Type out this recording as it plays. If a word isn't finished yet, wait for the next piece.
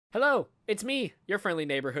Hello, it's me, your friendly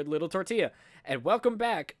neighborhood Little Tortilla, and welcome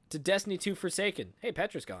back to Destiny 2 Forsaken. Hey,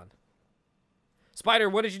 Petra's gone. Spider,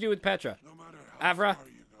 what did you do with Petra? No matter how Avra? far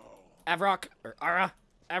you go, Avrok? Or Ara?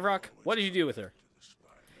 Avrok? What did you do with her?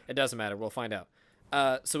 It doesn't matter, we'll find out.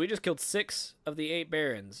 So we just killed 6 of the 8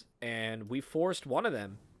 barons, and we forced one of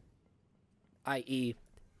them, i.e.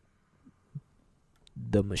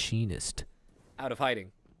 the Machinist, out of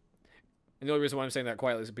hiding. And the only reason why I'm saying that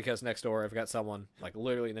quietly is because next door I've got someone, like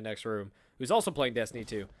literally in the next room, who's also playing Destiny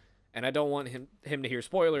 2. And I don't want him to hear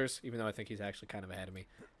spoilers, even though I think he's actually kind of ahead of me.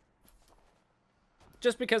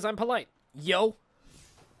 Just because I'm polite. Yo.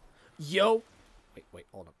 Yo. Wait,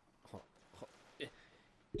 hold on.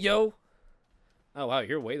 Yo. Oh, wow,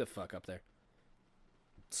 you're way the fuck up there.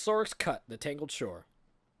 Sorik's Cut, the Tangled Shore.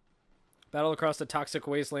 Battle across the toxic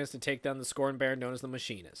wastelands to take down the Scorn Bear known as the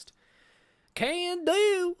Machinist. Can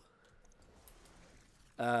do!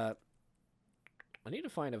 I need to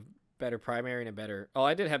find a better primary and a better... Oh,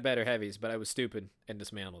 I did have better heavies, but I was stupid and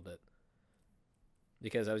dismantled it.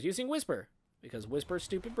 Because I was using Whisper. Because Whisper's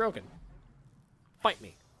stupid broken. Fight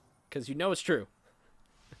me. Because you know it's true.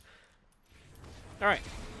 Alright,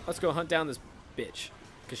 let's go hunt down this bitch.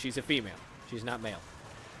 Because she's a female. She's not male.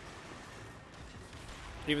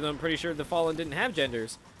 Even though I'm pretty sure the Fallen didn't have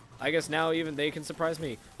genders, I guess now even they can surprise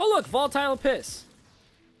me. Oh look, Volatile Piss!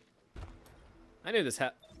 I knew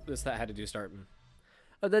that had to do starting.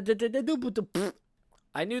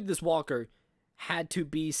 I knew this walker had to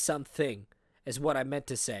be something, is what I meant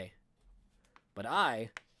to say. But I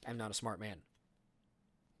am not a smart man.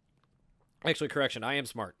 Actually, correction, I am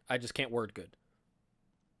smart. I just can't word good.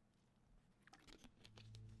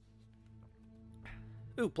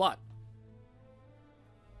 Ooh, plot.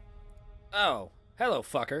 Oh, hello,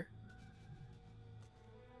 fucker.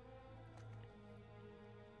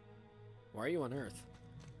 Why are you on Earth?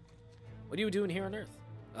 What are you doing here on Earth?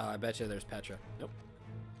 I bet you there's Petra. Nope.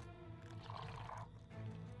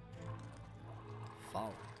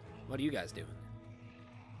 Fallen. What are you guys doing?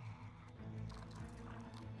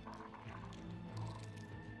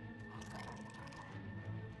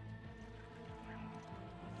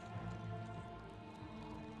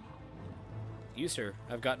 You, sir,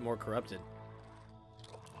 have gotten more corrupted.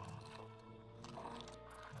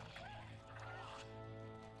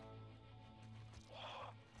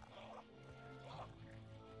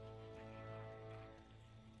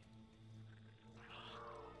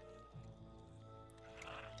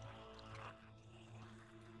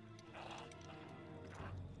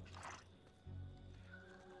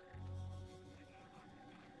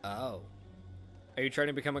 Oh. Are you trying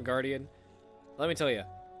to become a guardian? Let me tell you,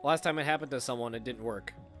 last time it happened to someone, it didn't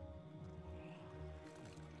work.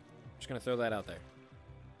 Just gonna throw that out there.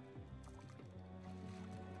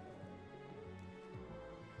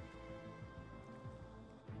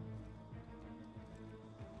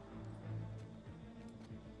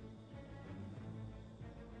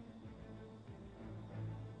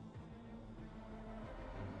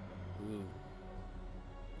 Ooh.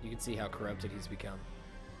 You can see how corrupted he's become.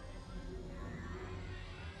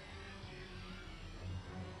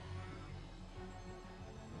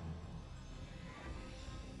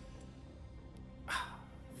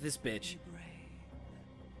 This bitch.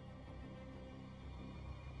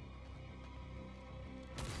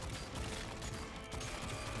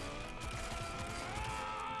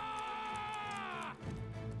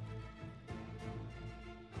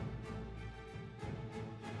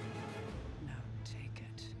 Now take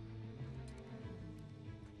it.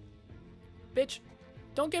 Bitch,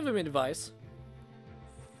 don't give him advice.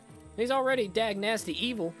 He's already dag nasty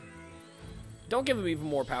evil. Don't give him even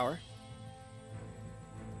more power.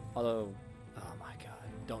 Although, oh my god,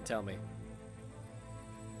 don't tell me.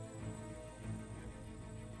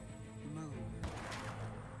 Move.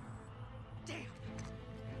 Damn.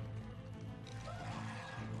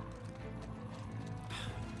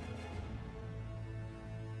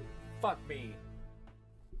 Fuck me.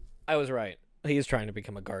 I was right. He is trying to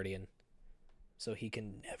become a guardian. So he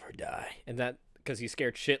can never die. And that, because he's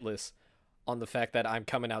scared shitless on the fact that I'm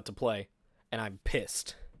coming out to play. And I'm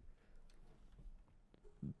pissed.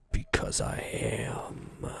 Because I am.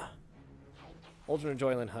 Ultimate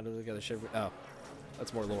Joyland hunted together. Oh,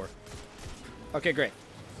 that's more lore. Okay, great.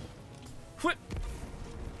 What?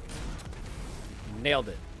 Nailed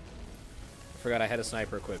it. Forgot I had a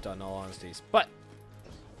sniper equipped, on all honesties. But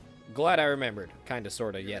glad I remembered. Kinda,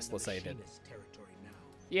 sorta. Yes, let's say I did.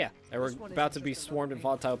 Yeah, they were about to be swarmed in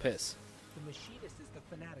Volatile Piss. The Machinist is the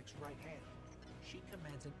Fanatic's right hand. She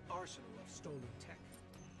commands an arsenal of stolen tech.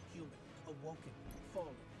 Human, awoken,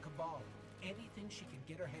 fallen, cabal, anything she can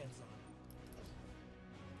get her hands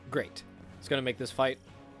on. Great. It's gonna make this fight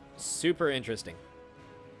Super interesting.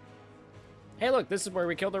 Hey, look, this is where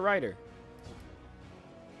we killed the writer.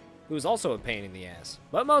 Who was also a pain in the ass.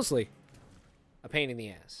 But mostly a pain in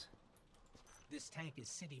the ass. This tank is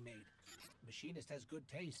city-made. Machinist has good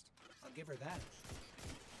taste. I'll give her that.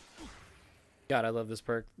 God, I love this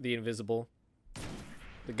perk. The invisible.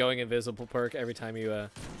 The going invisible perk every time you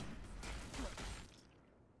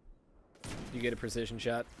get a precision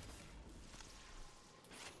shot.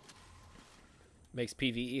 Makes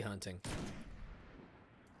PvE hunting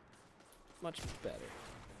much better.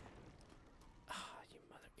 Ah, you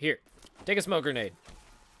mother. Here, take a smoke grenade.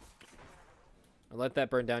 And let that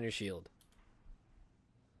burn down your shield.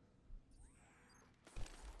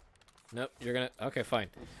 Nope, you're gonna... Okay, fine.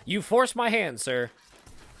 You forced my hand, sir.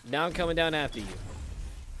 Now I'm coming down after you.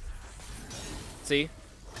 See?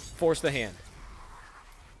 Force the hand.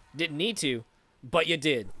 Didn't need to, but you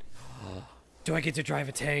did. Do I get to drive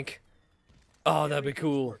a tank? Oh, that'd be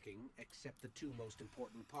cool. Working, except the two most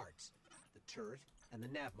important parts, the turret and the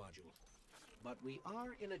nav module. But we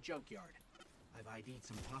are in a junkyard. I've ID'd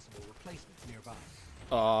some possible replacements nearby.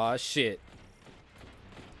 Aw, shit.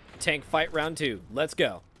 Tank fight round 2. Let's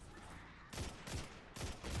go.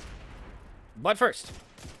 But first,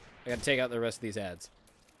 I gotta take out the rest of these ads.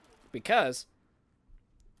 Because,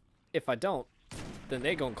 if I don't, then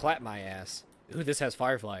they gonna clap my ass. Ooh, this has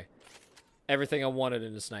Firefly. Everything I wanted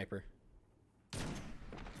in a sniper.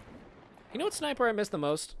 You know what sniper I miss the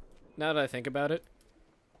most? Now that I think about it?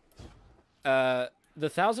 The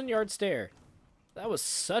 1,000-yard stare. That was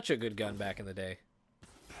such a good gun back in the day.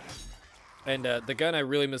 And the gun I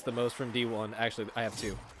really miss the most from D1, actually, I have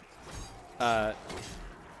two,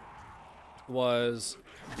 was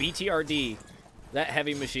BTRD, that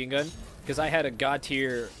heavy machine gun, because I had a god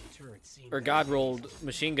tier, or god rolled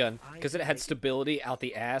machine gun, because it had stability out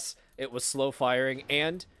the ass, it was slow firing,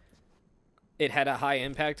 and it had a high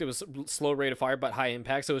impact. It was slow rate of fire, but high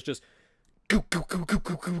impact, so it was just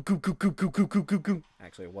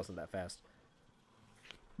actually, it wasn't that fast.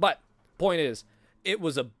 But, point is, it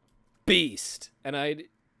was a beast, and I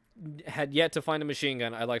had yet to find a machine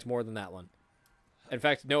gun I liked more than that one. In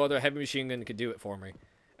fact, no other heavy machine gun could do it for me.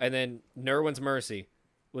 And then Nerwin's Mercy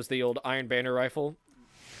was the old Iron Banner rifle.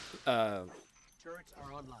 Turrets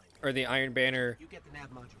are online. Or the Iron Banner... You get the nav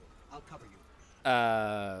module. I'll cover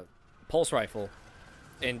you. Pulse rifle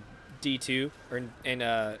in D2, or in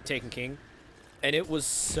Taken King. And it was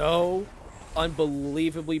so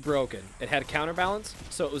unbelievably broken. It had a counterbalance,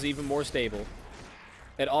 so it was even more stable.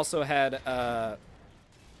 It also had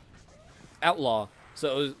Outlaw, so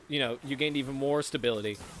it was, you know, you gained even more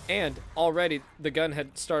stability. And already the gun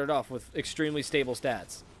had started off with extremely stable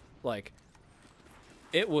stats. Like,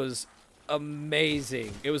 it was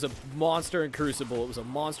amazing. It was a monster in Crucible. It was a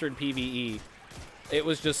monster in PvE. It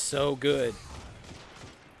was just so good.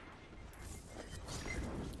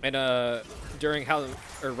 And during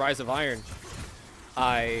Rise of Iron,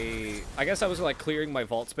 I guess I was like clearing my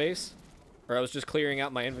vault space, or I was just clearing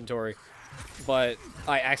out my inventory, but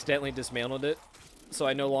I accidentally dismantled it, so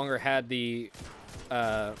I no longer had the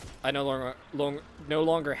I no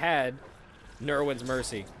longer had Nerwin's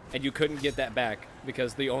Mercy, and you couldn't get that back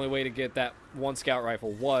because the only way to get that one scout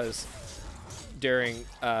rifle was during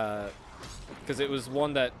because it was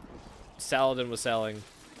one that Saladin was selling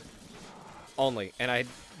only, and I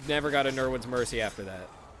never got a Nerwin's Mercy after that,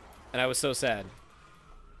 and I was so sad.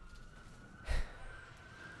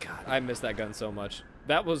 God, I miss that gun so much.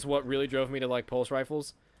 That was what really drove me to like pulse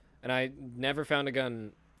rifles, and I never found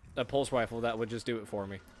a pulse rifle that would just do it for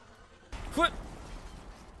me. What?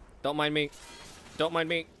 Don't mind me. Don't mind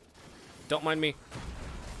me. Don't mind me.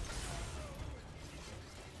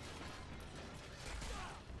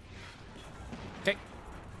 Okay.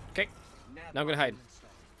 Okay. Now I'm gonna hide.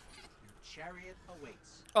 Chariot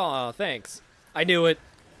awaits. Aw, thanks. I knew it.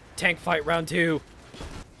 Tank fight round 2.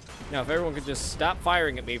 Now, if everyone could just stop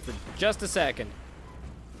firing at me for just a second.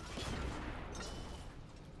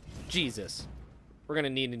 Jesus. We're gonna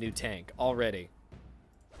need a new tank already.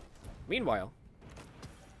 Meanwhile,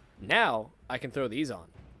 now I can throw these on.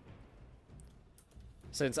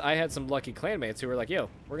 Since I had some lucky clanmates who were like, yo,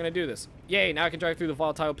 we're gonna do this. Yay, now I can drive through the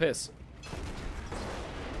volatile piss.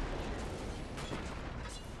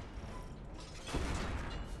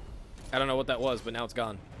 I don't know what that was, but now it's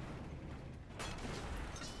gone.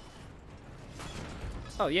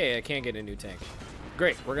 Oh, yeah, I can get a new tank.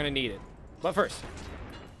 Great, we're gonna need it. But first.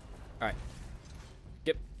 Alright.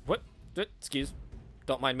 Get, what? Excuse.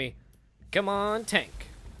 Don't mind me. Come on, tank.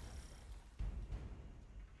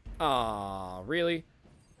 Aw, really?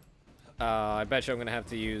 I bet you I'm gonna have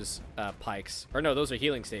to use pikes. Or no, those are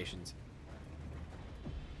healing stations.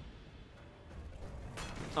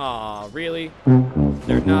 Aw, really?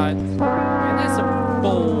 They're not. Man, that's some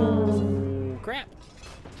bull crap.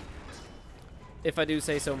 If I do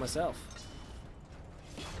say so myself.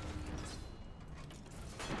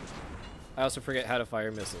 I also forget how to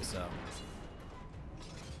fire missiles, so.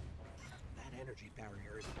 That energy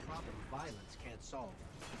barrier is a problem violence can't solve.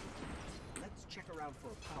 Let's check around for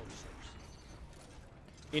a power source.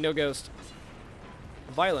 You know, Ghost,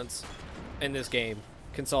 violence in this game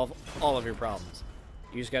can solve all of your problems.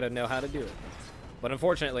 You just gotta know how to do it. But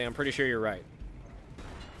unfortunately, I'm pretty sure you're right.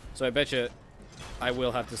 So I bet you I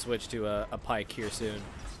will have to switch to a pike here soon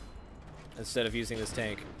instead of using this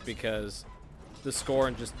tank, because the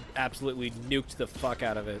Scorn just absolutely nuked the fuck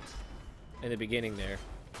out of it in the beginning there.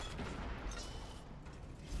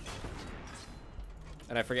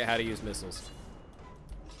 And I forget how to use missiles.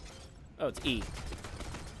 Oh, it's E.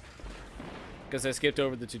 Because I skipped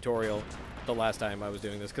over the tutorial the last time I was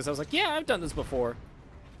doing this, because I was like, yeah, I've done this before.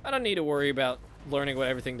 I don't need to worry about learning what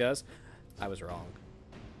everything does. I was wrong.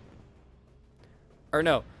 Or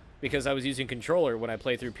no, because I was using controller when I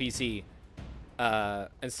play through PC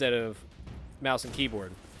instead of mouse and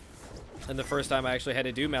keyboard. And the first time I actually had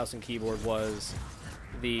to do mouse and keyboard was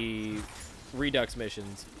the Redux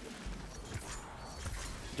missions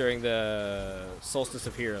during the Solstice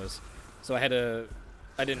of Heroes. So I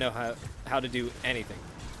didn't know how to do anything.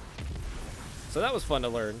 So that was fun to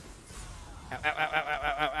learn. Ow, ow, ow, ow,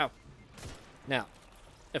 ow, ow, ow. Now,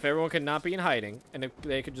 if everyone could not be in hiding, and if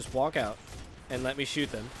they could just walk out and let me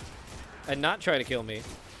shoot them, and not try to kill me,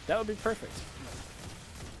 that would be perfect.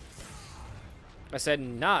 I said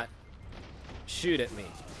not shoot at me,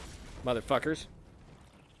 motherfuckers.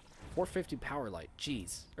 450 power light,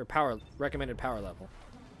 jeez. Or recommended power level.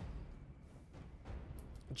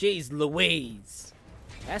 Jeez Louise.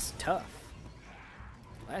 That's tough.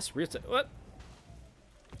 That's real tough. What?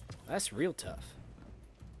 That's real tough.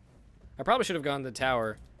 I probably should have gone to the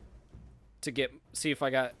tower to see if I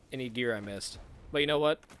got any gear I missed. But you know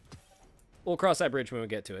what? We'll cross that bridge when we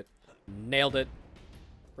get to it. Nailed it.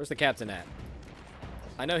 Where's the captain at?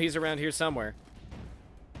 I know he's around here somewhere.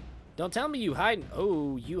 Don't tell me you hiding.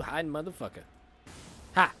 Oh, you hiding motherfucker.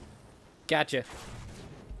 Ha! Gotcha.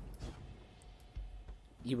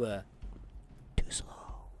 You, too slow.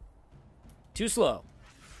 Too slow.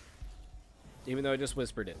 Even though I just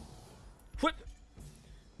whispered it. What?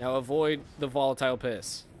 Now avoid the volatile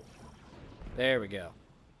piss. There we go.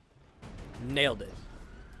 Nailed it.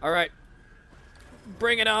 Alright.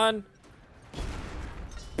 Bring it on.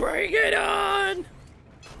 Bring it on!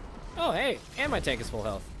 Oh, hey. And my tank is full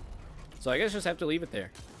health. So I guess just have to leave it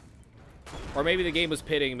there. Or maybe the game was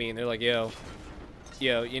pitying me and they're like, yo,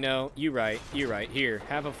 you know, you right. Here,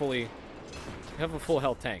 have a full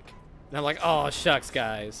health tank. And I'm like, oh, shucks,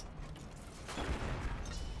 guys.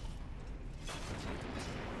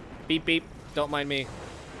 Beep, beep. Don't mind me.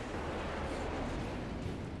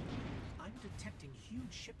 I'm detecting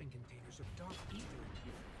huge shipping containers of dark ether in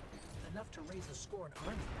here. Enough to raise a Scorn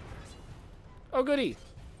army. Oh, goody.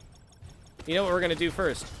 You know what we're going to do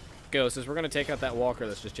first, Ghost, is we're going to take out that walker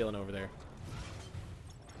that's just chilling over there.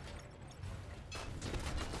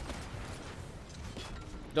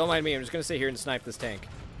 Don't mind me. I'm just going to sit here and snipe this tank.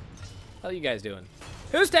 How are you guys doing?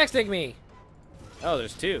 Who's texting me? Oh,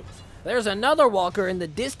 there's two. There's another walker in the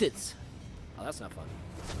distance. Oh, that's not fun.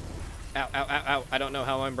 Ow, ow, ow, ow. I don't know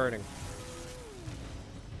how I'm burning.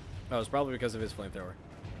 Oh, it's probably because of his flamethrower.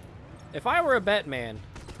 If I were a bet man...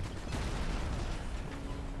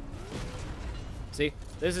 See?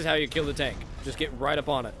 This is how you kill the tank. Just get right up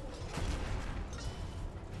on it.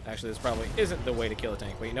 Actually, this probably isn't the way to kill a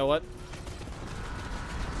tank, but you know what?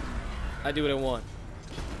 I do what I want.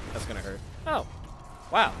 That's gonna hurt. Oh.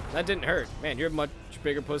 Wow, that didn't hurt. Man, you're a much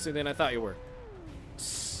bigger pussy than I thought you were.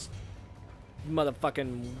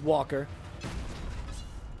 Motherfucking walker.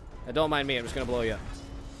 Now, don't mind me, I'm just gonna blow you up.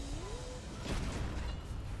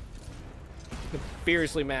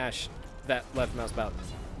 Furiously mash that left mouse button.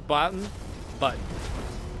 Button.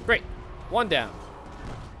 Great. One down.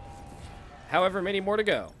 However many more to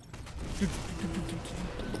go. You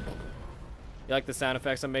like the sound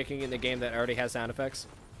effects I'm making in the game that already has sound effects?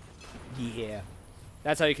 Yeah.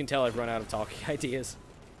 That's how you can tell I've run out of talking ideas.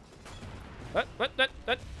 What?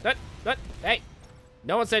 Hey!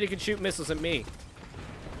 No one said you could shoot missiles at me.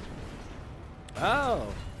 Oh.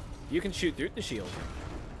 You can shoot through the shield.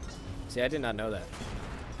 See, I did not know that.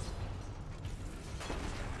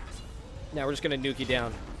 Now we're just gonna nuke you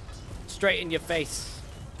down. Straight in your face.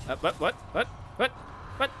 What?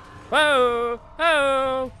 Whoa!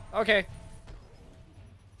 Oh! Okay.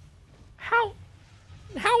 How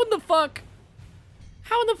in the fuck?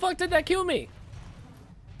 How in the fuck did that kill me?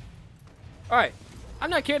 Alright. I'm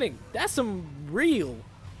not kidding. That's some real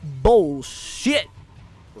bullshit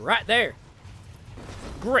right there.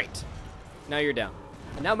 Great. Now you're down.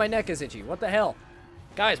 And now my neck is itchy. What the hell?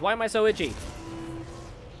 Guys, why am I so itchy?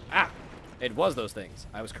 Ah, it was those things.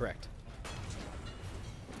 I was correct.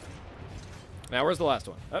 Now, where's the last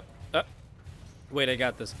one? Up, up. Wait, I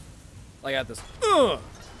got this. I got this. Ugh!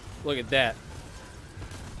 Look at that.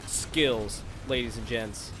 Skills, ladies and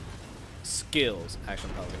gents. Skills. Actually,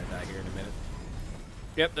 I'm probably gonna die here in a minute.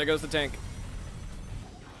 Yep, there goes the tank.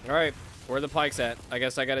 Alright, where are the pikes at? I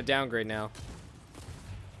guess I gotta downgrade now.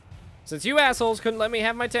 Since you assholes couldn't let me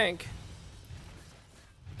have my tank,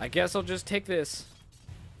 I guess I'll just take this.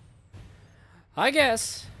 I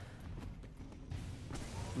guess.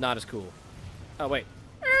 Not as cool. Oh, wait.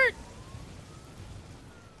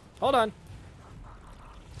 Hold on.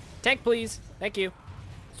 Tank, please. Thank you.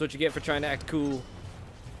 That's what you get for trying to act cool.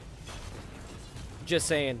 Just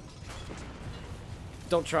saying.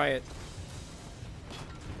 Don't try it.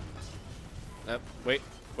 Wait.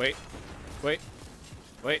 Wait. Wait.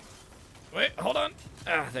 Wait. Wait. Hold on.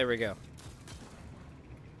 Ah, there we go.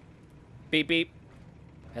 Beep, beep.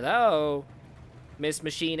 Hello? Miss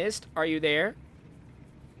Machinist, are you there?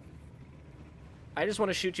 I just want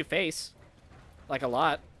to shoot your face. Like, a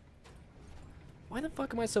lot. Why the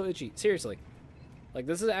fuck am I so itchy? Seriously. Like,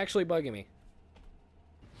 this is actually bugging me.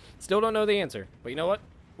 Still don't know the answer. But you know what?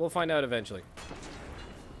 We'll find out eventually.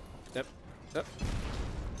 Yep. Yep.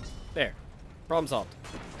 There. Problem solved.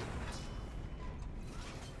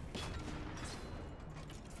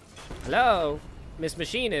 Hello? Miss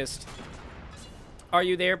Machinist. Are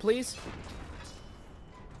you there, please?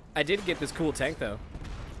 I did get this cool tank, though.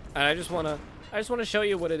 And I just want to show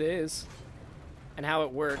you what it is. And how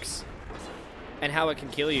it works. And how it can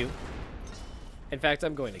kill you. In fact,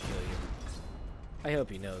 I'm going to kill you. I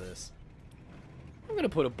hope you know this. I'm going to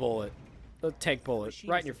put a bullet. A tank bullet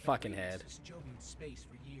right in your fucking head. Space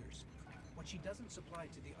for years. What she doesn't supply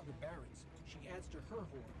to the other barons, she adds to her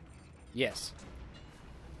hoard. Yes.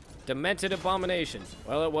 Demented abomination.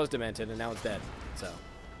 Well, it was demented, and now it's dead.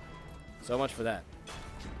 So much for that.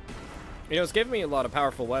 You know, it's giving me a lot of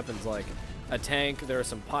powerful weapons, like a tank, there are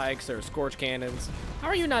some pikes, there are scorch cannons. How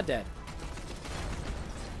are you not dead?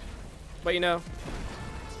 But you know,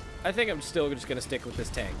 I think I'm still just gonna stick with this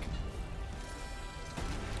tank.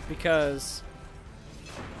 Because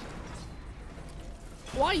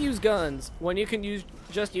why use guns when you can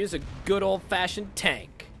just use a good old-fashioned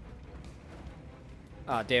tank?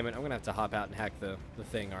 Ah, damn it, I'm gonna have to hop out and hack the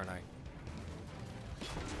thing, aren't I?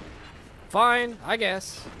 Fine, I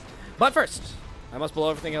guess. But first, I must blow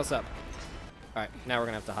everything else up. Alright, now we're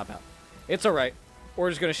gonna have to hop out. It's alright. We're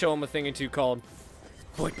just gonna show him a thing or two called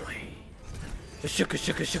Void Blade. Shooka,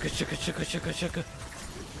 shooka, shooka, shooka, shooka, shooka, shooka.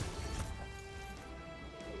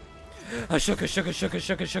 Shooka, shooka, shooka,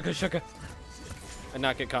 shooka, shooka, shooka. And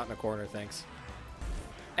not get caught in a corner, thanks.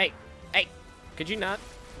 Hey, hey, could you not?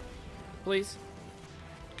 Please?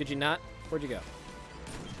 Could you not? Where'd you go?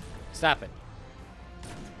 Stop it.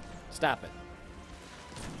 Stop it.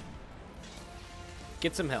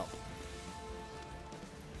 Get some help.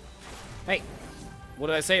 Hey, what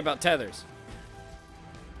did I say about tethers?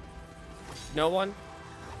 No one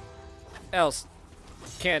else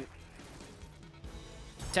can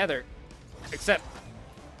tether except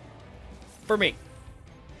for me.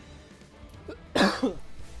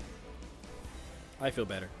 I feel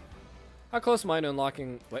better. How close am I to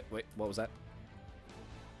unlocking... Wait, what was that?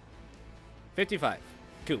 55.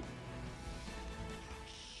 Cool.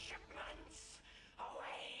 Shipments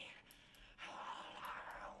away. All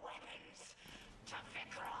our weapons to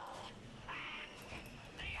Vickrell and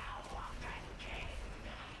the Awoken King.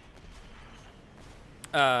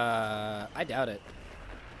 I doubt it.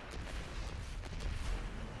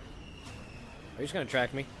 Are you just gonna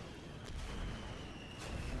track me?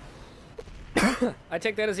 I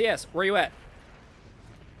take that as a yes. Where are you at?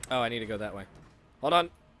 Oh, I need to go that way. Hold on.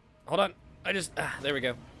 Hold on. There we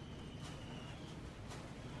go.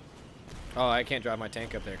 Oh, I can't drive my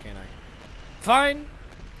tank up there, can I? Fine.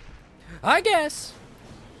 I guess.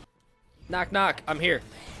 Knock, knock. I'm here.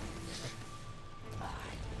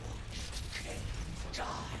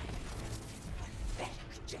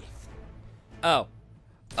 Oh.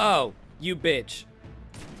 Oh, you bitch.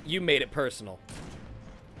 You made it personal.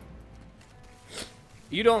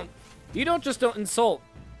 You don't just insult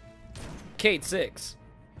Kate 6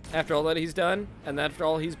 after all that he's done and after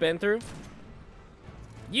all he's been through.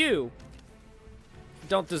 You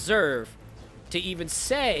don't deserve to even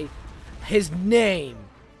say his name.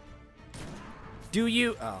 Do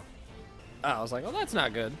you? Oh, I was like, well, that's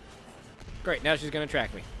not good. Great, now she's gonna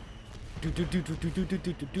track me. It's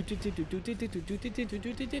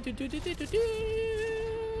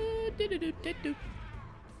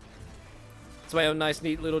my own nice,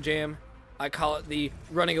 neat little jam. I call it the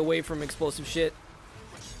running away from explosive shit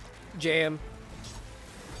jam.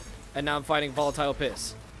 And now I'm fighting volatile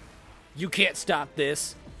piss. You can't stop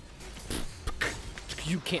this.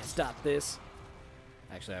 You can't stop this.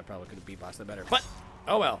 Actually, I probably could have beatboxed that better, but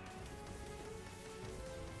oh well.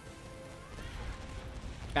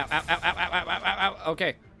 Ow, ow, ow, ow, ow, ow, ow, ow, ow.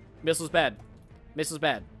 Okay. Missile's bad. Missile's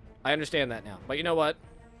bad. I understand that now. But you know what?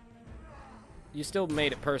 You still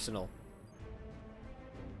made it personal.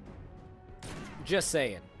 Just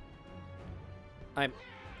saying. I'm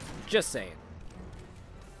just saying.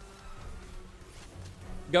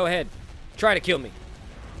 Go ahead. Try to kill me.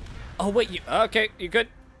 Oh, wait. You okay, you good?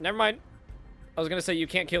 Never mind. I was gonna say you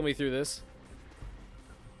can't kill me through this.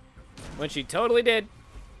 When she totally did.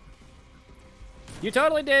 You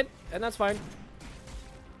totally did, and that's fine.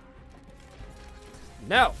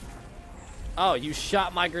 No. Oh, you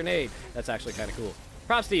shot my grenade. That's actually kind of cool.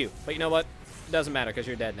 Props to you, but you know what? It doesn't matter because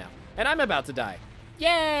you're dead now. And I'm about to die.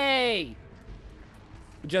 Yay!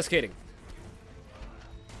 Just kidding.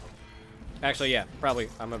 Actually, yeah, probably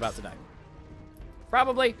I'm about to die.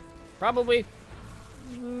 Probably.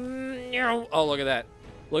 Oh, look at that.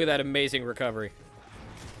 Look at that amazing recovery.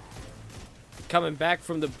 Coming back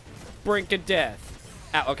from the brink of death.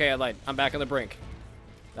 Ow, okay, I lied. I'm back on the brink.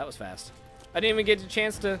 That was fast. I didn't even get a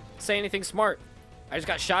chance to say anything smart. I just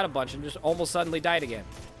got shot a bunch and just almost suddenly died again.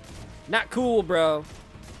 Not cool, bro.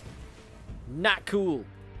 Not cool.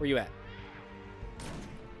 Where you at?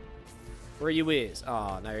 Where you is?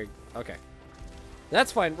 Oh, now you're... Okay.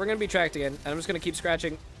 That's fine. We're going to be tracked again. And I'm just going to keep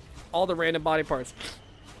scratching all the random body parts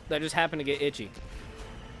that just happen to get itchy.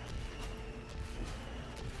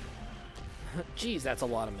 Jeez, that's a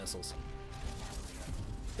lot of missiles.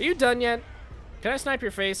 Are you done yet? Can I snipe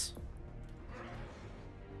your face?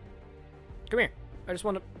 Come here. I just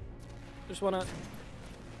want to...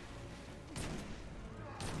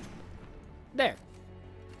 There.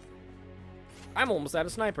 I'm almost out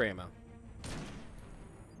of sniper ammo.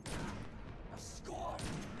 A scorn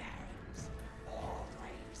barons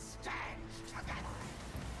always stands together.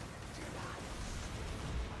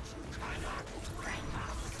 But you cannot break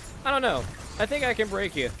us. I don't know. I think I can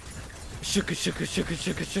break you. Shooka, shooka, shooka,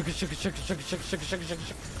 shooka, shooka, shooka, shooka, shooka, shooka, shooka, shooka,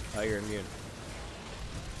 shooka. Oh, you're immune.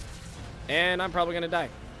 And I'm probably gonna die.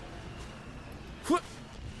 Whoop.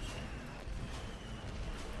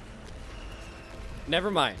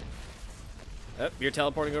 Never mind. Oh, you're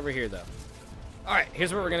teleporting over here, though. Alright,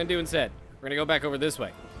 here's what we're gonna do instead. We're gonna go back over this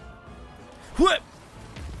way. Whoop!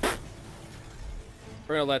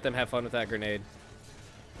 We're gonna let them have fun with that grenade.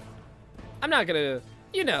 I'm not gonna...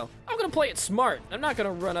 You know, I'm gonna play it smart. I'm not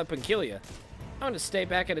gonna run up and kill you. I'm gonna stay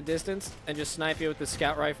back at a distance and just snipe you with the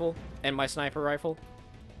scout rifle and my sniper rifle.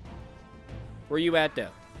 Where you at, though?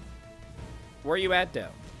 Where you at, though?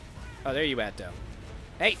 Oh, there you at, though.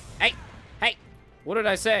 Hey, hey, hey! What did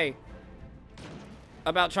I say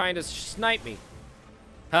about trying to snipe me?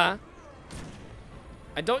 Huh?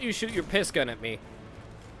 And don't you shoot your piss gun at me.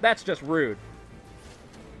 That's just rude.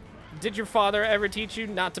 Did your father ever teach you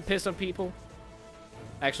not to piss on people?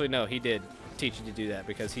 Actually, no, he did teach you to do that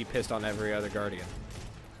because he pissed on every other guardian.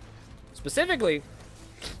 Specifically,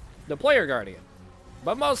 the player guardian.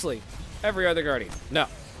 But mostly, every other guardian. No.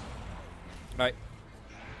 Alright.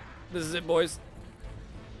 This is it, boys.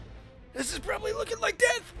 This is probably looking like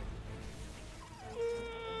death.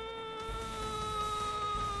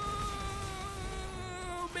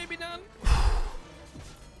 Maybe not.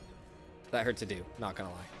 That hurt to do, not gonna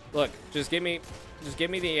lie. Look, just give me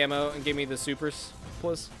the ammo and give me the supers,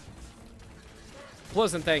 please.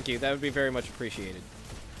 Please and thank you. That would be very much appreciated.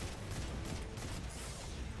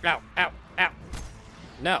 Ow, ow, ow.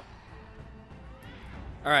 No.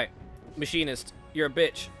 Alright, Machinist, you're a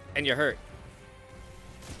bitch, and you're hurt.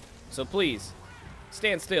 So please,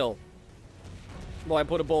 stand still while I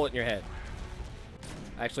put a bullet in your head.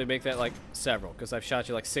 Actually, make that like several, because I've shot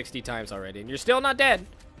you like 60 times already, and you're still not dead.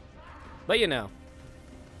 But you know.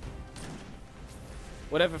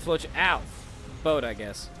 Whatever floats you. Ow. Boat, I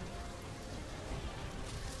guess.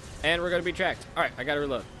 And we're going to be tracked. Alright, I got to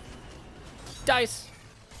reload. Dice.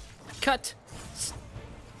 Cut.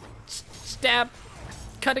 Stab.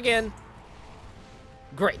 Cut again.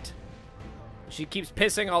 Great. She keeps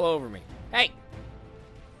pissing all over me. Hey!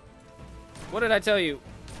 What did I tell you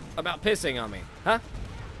about pissing on me? Huh?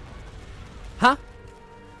 Huh?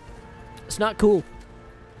 It's not cool.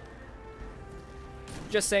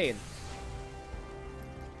 Just saying.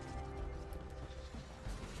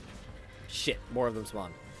 Shit, more of them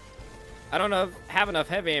spawn. I don't have enough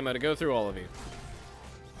heavy ammo to go through all of you.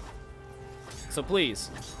 So please,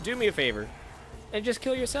 do me a favor and just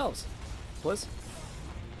kill yourselves. Please.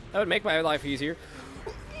 That would make my life easier.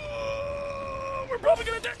 We're probably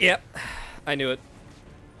gonna die. Yep. I knew it.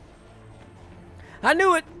 I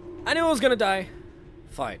knew it. I knew I was gonna die.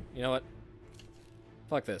 Fine. You know what?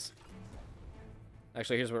 Fuck this.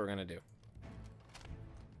 Actually, here's what we're gonna do.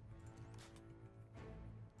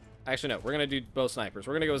 Actually, no. We're gonna do both snipers.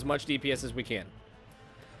 We're gonna go as much DPS as we can.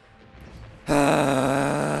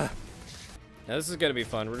 Now, this is gonna be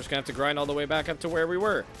fun. We're just gonna have to grind all the way back up to where we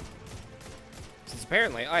were. Since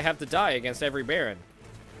apparently, I have to die against every Baron.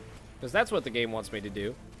 Because that's what the game wants me to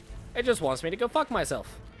do. It just wants me to go fuck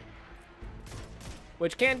myself.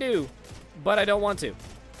 Which can do, but I don't want to.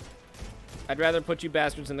 I'd rather put you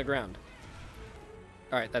bastards in the ground.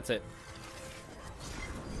 Alright, that's it.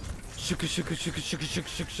 Shuka, shuka, shuka, shuka, shuka,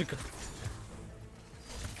 shuka, shuka.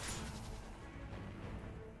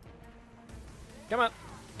 Come on.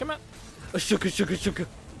 Come on. Shuka, shuka, shuka.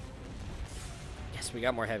 Yes, we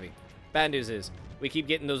got more heavy. Bad news is, we keep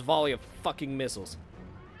getting those volley of fucking missiles.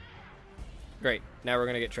 Great. Now we're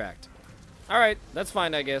gonna get tracked. Alright, that's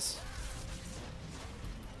fine, I guess.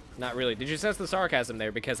 Not really. Did you sense the sarcasm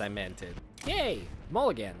there? Because I meant it. Yay!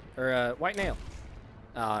 Mulligan. Or, white nail.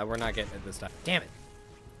 We're not getting it this time. Damn it.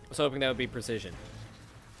 I was hoping that would be precision.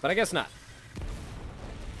 But I guess not.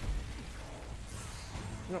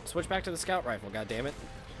 No, switch back to the scout rifle, goddammit.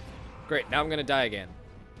 Great, now I'm gonna die again.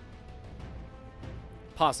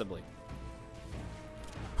 Possibly.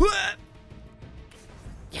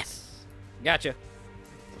 Yes! Gotcha.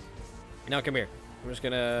 Now come here. I'm just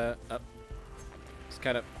gonna... It's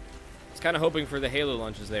kind of hoping for the Halo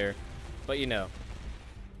launches there. But you know.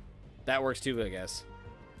 That works too, I guess.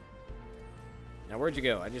 Now where'd you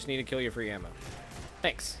go? I just need to kill your free ammo.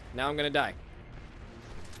 Thanks. Now I'm gonna die.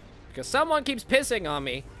 Because someone keeps pissing on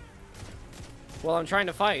me while I'm trying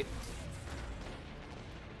to fight.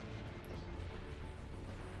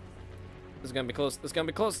 This is gonna be close. This is gonna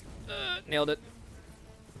be close. Nailed it.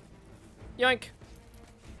 Yoink.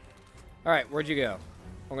 Alright, where'd you go?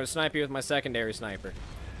 I'm gonna snipe you with my secondary sniper.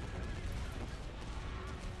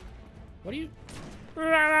 What are you...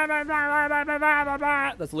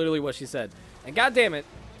 That's literally what she said. And god damn it,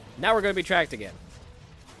 now we're gonna be tracked again.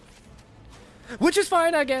 Which is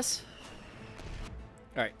fine, I guess.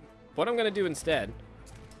 Alright, what I'm gonna do instead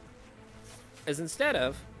is instead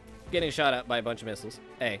of getting shot at by a bunch of missiles,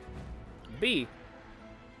 A, B,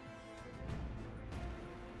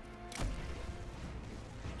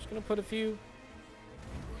 just gonna put a few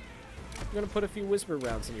whisper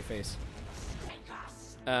rounds in your face.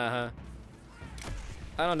 Uh-huh.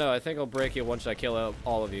 I don't know, I think I'll break you once I kill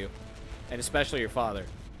all of you. And especially your father.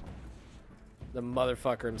 The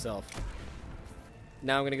motherfucker himself.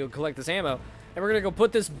 Now I'm gonna go collect this ammo, and we're gonna go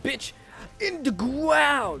put this bitch in the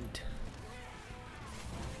ground!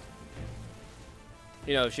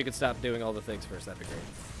 You know, if she could stop doing all the things first, that'd be great.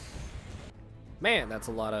 Man, that's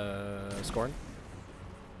a lot of scorn.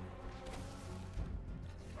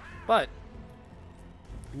 But,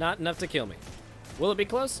 not enough to kill me. Will it be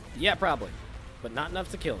close? Yeah, probably. But not enough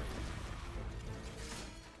to kill me.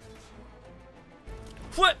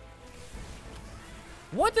 What?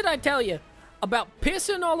 What did I tell you about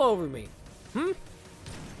pissing all over me? Hmm?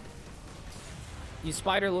 You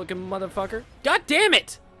spider-looking motherfucker. God damn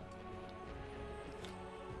it!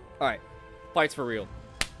 Alright. Fights for real.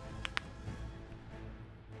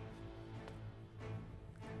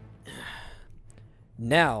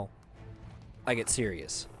 Now, I get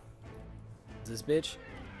serious. This bitch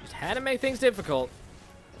just had to make things difficult.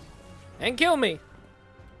 And kill me.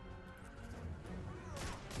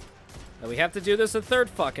 And we have to do this a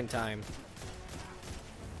third fucking time.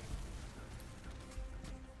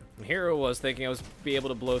 And Hero was thinking I was be able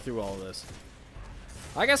to blow through all of this.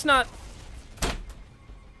 I guess not.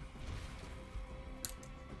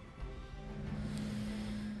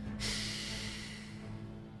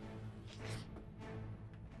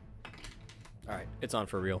 Alright, it's on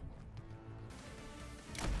for real.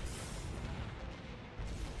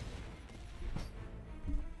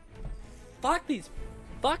 Fuck these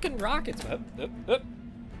fucking rockets. We're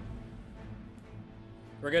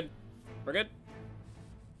good. We're good.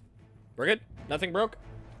 We're good. Nothing broke.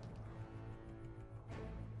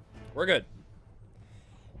 We're good.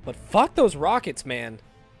 But fuck those rockets, man.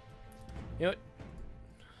 You know what?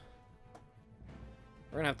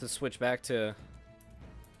 We're gonna have to switch back to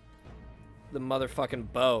the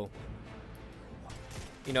motherfucking bow.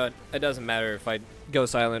 You know what? It doesn't matter if I go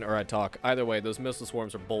silent or I talk. Either way, those missile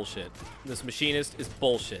swarms are bullshit. This Machinist is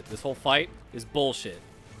bullshit. This whole fight is bullshit.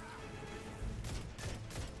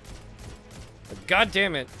 God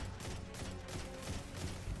damn it.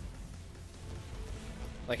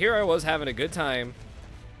 Like, here I was having a good time.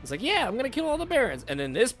 It's like, yeah, I'm gonna kill all the barons. And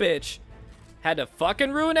then this bitch had to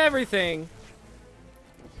fucking ruin everything.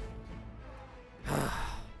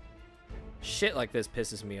 Shit like this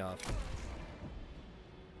pisses me off.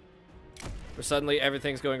 Where suddenly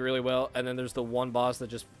everything's going really well, and then there's the one boss that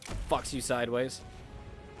just fucks you sideways.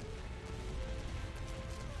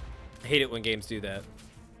 I hate it when games do that.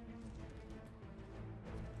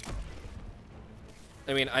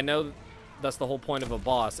 I mean, I know that's the whole point of a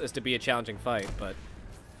boss, is to be a challenging fight, but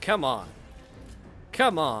come on.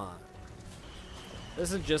 Come on.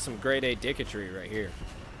 This is just some grade A dicketry right here.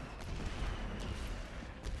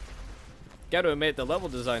 Gotta admit, the level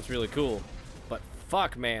design's really cool, but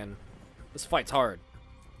fuck, man. This fight's hard.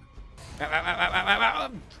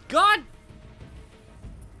 God!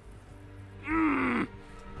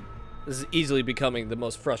 This is easily becoming the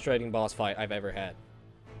most frustrating boss fight I've ever had.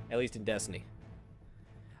 At least in Destiny.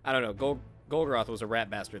 I don't know. Golgoroth was a rat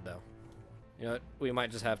bastard, though. You know what? We might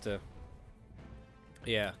just have to...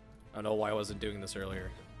 Yeah. I don't know why I wasn't doing this earlier.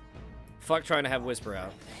 Fuck trying to have Whisper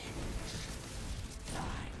out.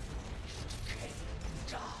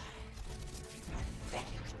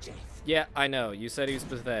 Yeah, I know. You said he was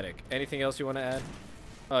pathetic. Anything else you want to add?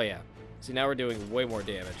 Oh, yeah. See, now we're doing way more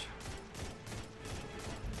damage.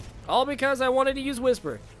 All because I wanted to use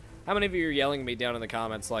Whisper. How many of you are yelling at me down in the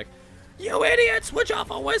comments like, "You idiot, switch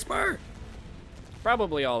off a Whisper"?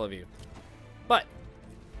 Probably all of you. But,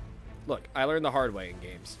 look, I learned the hard way in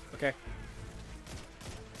games, okay?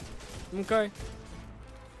 Okay.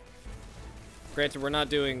 Granted, we're not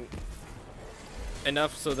doing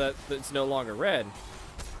enough so that it's no longer red.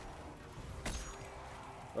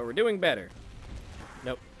 But we're doing better.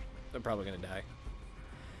 Nope. They're probably gonna die.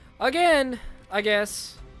 Again, I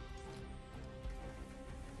guess.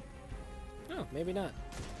 Oh, maybe not.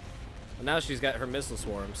 Well, now she's got her missile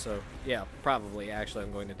swarm, so yeah, probably actually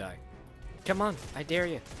I'm going to die. Come on, I dare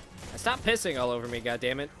you. Stop pissing all over me,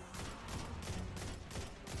 goddammit.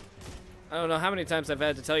 I don't know how many times I've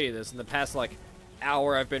had to tell you this in the past, like,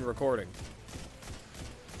 hour I've been recording.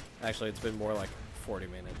 Actually, it's been more like 40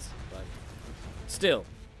 minutes, but still.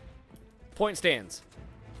 Point stands.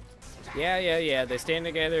 Yeah, they stand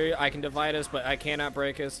together. I can divide us, but I cannot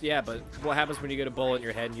break us. Yeah, but what happens when you get a bullet in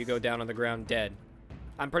your head and you go down on the ground dead?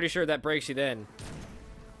 I'm pretty sure that breaks you then.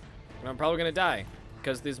 And I'm probably gonna die,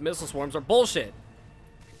 because these missile swarms are bullshit.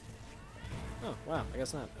 Oh, wow, I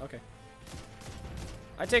guess not. Okay.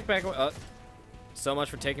 I take back what... so much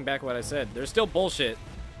for taking back what I said. They're still bullshit.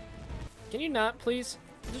 Can you not, please?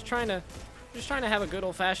 I'm just trying to have a good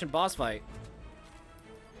old-fashioned boss fight.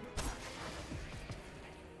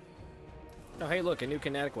 Oh, hey, look, a new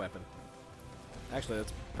kinetic weapon. Actually,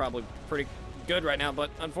 that's probably pretty good right now,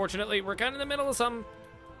 but unfortunately, we're kind of in the middle of some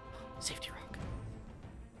safety rock.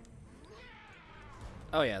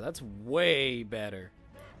 Oh, yeah, that's way better.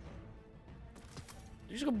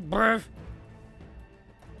 You just go, bruv.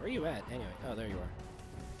 Where are you at, anyway? Oh, there you are.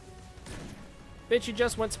 Bitch, you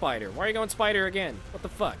just went spider. Why are you going spider again? What the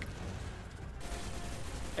fuck?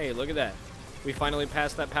 Hey, look at that. We finally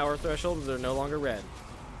passed that power threshold, and they're no longer red.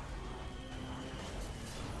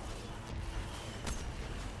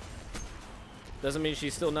 Doesn't mean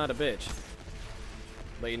she's still not a bitch.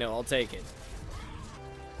 But, you know, I'll take it.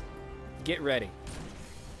 Get ready.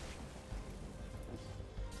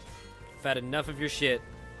 I've had enough of your shit.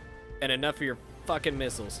 And enough of your fucking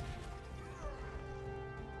missiles.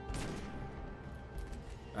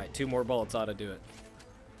 Alright, 2 more bullets ought to do it.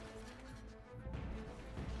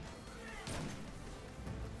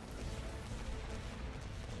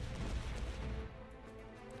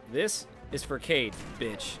 This is for Cade,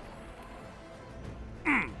 bitch.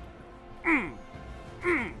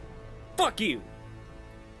 Fuck you!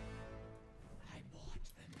 I bought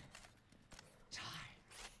them time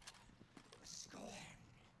for scorn.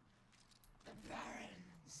 The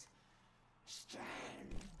barons stand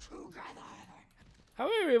together. How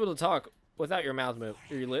are you able to talk without your mouth move,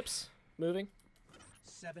 your lips moving?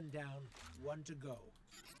 7 down, 1 to go.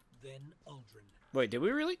 Then Uldren. Wait, did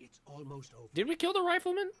we really? It's almost over. Did we kill the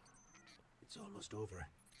rifleman? It's almost over.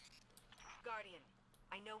 Guardian,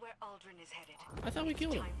 I know where Uldren is headed. I thought we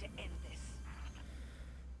killed him. Time to end this.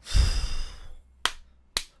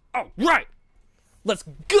 All right, let's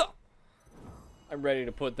go. I'm ready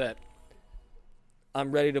to put that.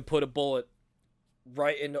 I'm ready to put a bullet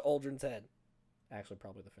right into Uldren's head. Actually,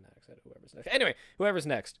 probably the Fanatic's head. Whoever's next. Anyway, whoever's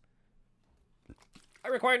next. I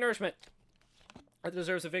require nourishment. That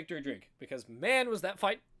deserves a victory drink because man, was that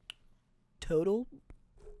fight total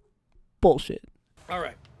bullshit. All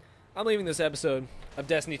right, I'm leaving this episode of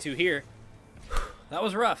Destiny 2 here. That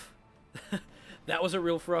was rough. That was a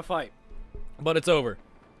real rough fight. But it's over.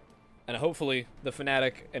 And hopefully the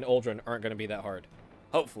Fanatic and Uldren aren't going to be that hard.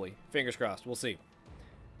 Hopefully. Fingers crossed. We'll see.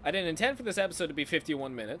 I didn't intend for this episode to be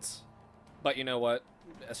 51 minutes. But you know what?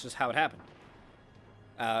 That's just how it happened.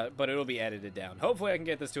 But it'll be edited down. Hopefully I can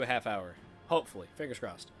get this to a half hour. Hopefully. Fingers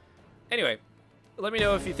crossed. Anyway, let me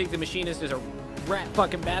know if you think the Machinist is a rat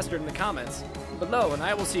fucking bastard in the comments below, and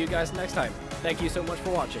I will see you guys next time. Thank you so much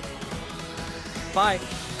for watching. Bye.